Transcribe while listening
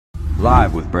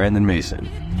Live with Brandon Mason.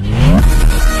 Should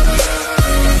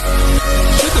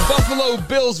the Buffalo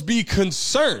Bills be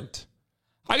concerned?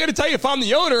 I got to tell you, if I'm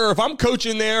the owner, or if I'm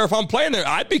coaching there, if I'm playing there,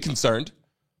 I'd be concerned.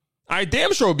 I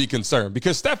damn sure would be concerned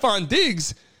because Stefon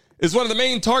Diggs is one of the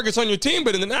main targets on your team,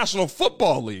 but in the National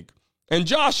Football League. And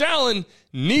Josh Allen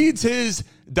needs his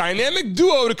dynamic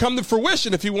duo to come to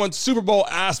fruition if he wants Super Bowl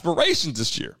aspirations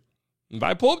this year. If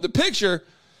I pull up the picture,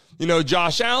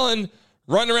 Josh Allen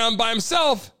running around by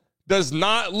himself does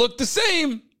not look the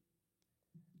same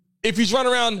if he's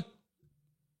running around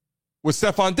with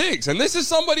Stefon Diggs. And this is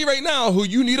somebody right now who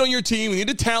you need on your team. You need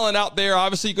a talent out there.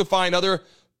 Obviously, you can find other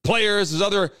players. There's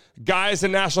other guys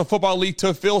in the National Football League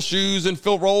to fill shoes and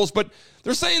fill roles. But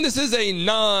they're saying this is a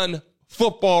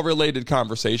non-football related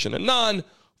conversation, a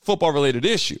non-football related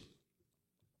issue.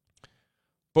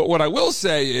 But what I will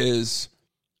say is,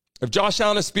 if Josh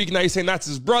Allen is speaking, now he's saying that's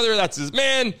his brother, that's his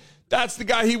man, that's the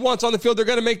guy he wants on the field, they're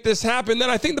going to make this happen, then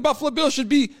I think the Buffalo Bills should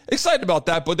be excited about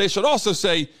that. But they should also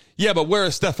say, yeah, but where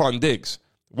is Stefon Diggs?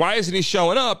 Why isn't he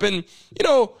showing up? And,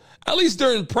 at least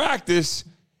during practice,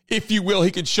 if you will,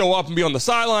 he could show up and be on the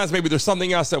sidelines. Maybe there's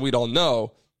something else that we don't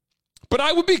know. But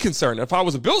I would be concerned. If I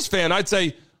was a Bills fan, I'd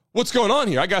say, what's going on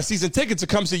here? I got season tickets to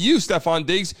come see you, Stefon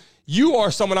Diggs. You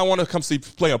are someone I want to come see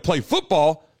play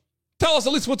football. Tell us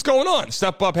at least what's going on.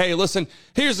 Step up. Hey, listen,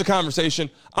 here's the conversation.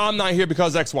 I'm not here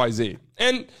because X, Y, Z.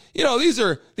 And, these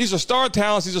are star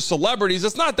talents. These are celebrities.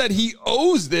 It's not that he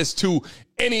owes this to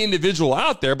any individual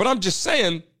out there, but I'm just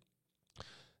saying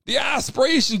the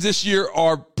aspirations this year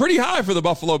are pretty high for the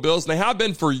Buffalo Bills, and they have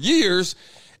been for years.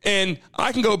 And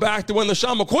I can go back to when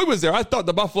LaShawn McCoy was there. I thought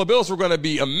the Buffalo Bills were going to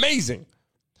be amazing.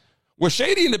 With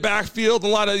Shady in the backfield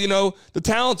and a lot of, the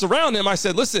talents around him, I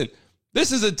said, listen,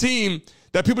 this is a team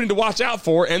that people need to watch out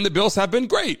for, and the Bills have been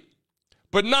great,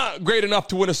 but not great enough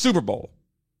to win a Super Bowl.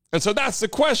 And so that's the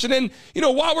question. And,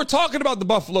 while we're talking about the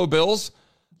Buffalo Bills,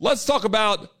 let's talk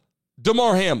about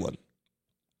Damar Hamlin.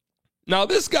 Now,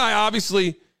 this guy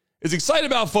obviously is excited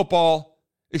about football,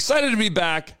 excited to be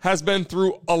back, has been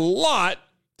through a lot,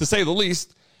 to say the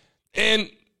least. And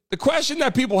the question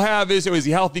that people have is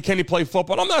he healthy? Can he play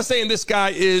football? I'm not saying this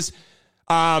guy is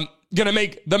going to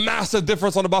make the massive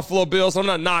difference on the Buffalo Bills. I'm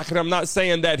not knocking him. I'm not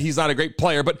saying that he's not a great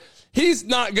player, but he's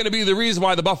not going to be the reason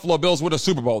why the Buffalo Bills win a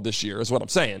Super Bowl this year is what I'm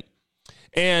saying.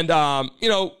 And,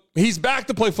 he's back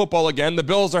to play football again. The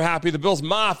Bills are happy. The Bills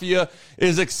Mafia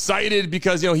is excited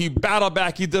because, he battled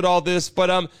back. He did all this.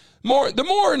 But the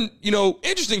more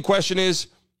interesting question is,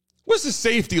 what's the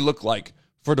safety look like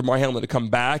for Damar Hamlin to come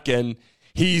back? And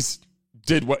he's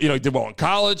did well in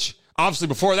college. Obviously,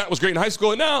 before that was great in high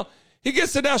school. And now he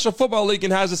gets to the National Football League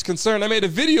and has this concern. I made a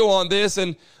video on this,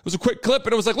 and it was a quick clip,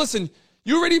 and it was like, listen,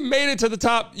 you already made it to the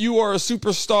top. You are a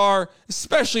superstar,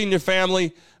 especially in your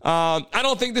family. I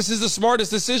don't think this is the smartest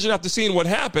decision after seeing what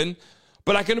happened,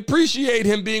 but I can appreciate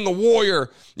him being a warrior,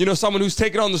 someone who's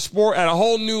taken on the sport at a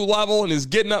whole new level and is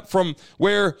getting up from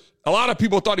where a lot of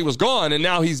people thought he was gone, and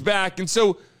now he's back. And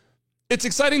so it's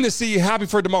exciting to see, happy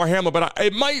for Damar Hamlin, but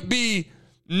it might be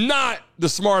not the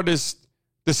smartest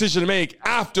decision to make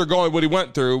after going what he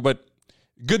went through, but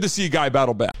good to see a guy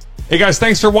battle back. Hey guys,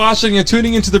 thanks for watching and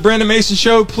tuning into the Brandon Mason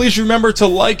Show. Please remember to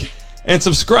like and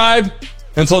subscribe.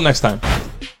 Until next time.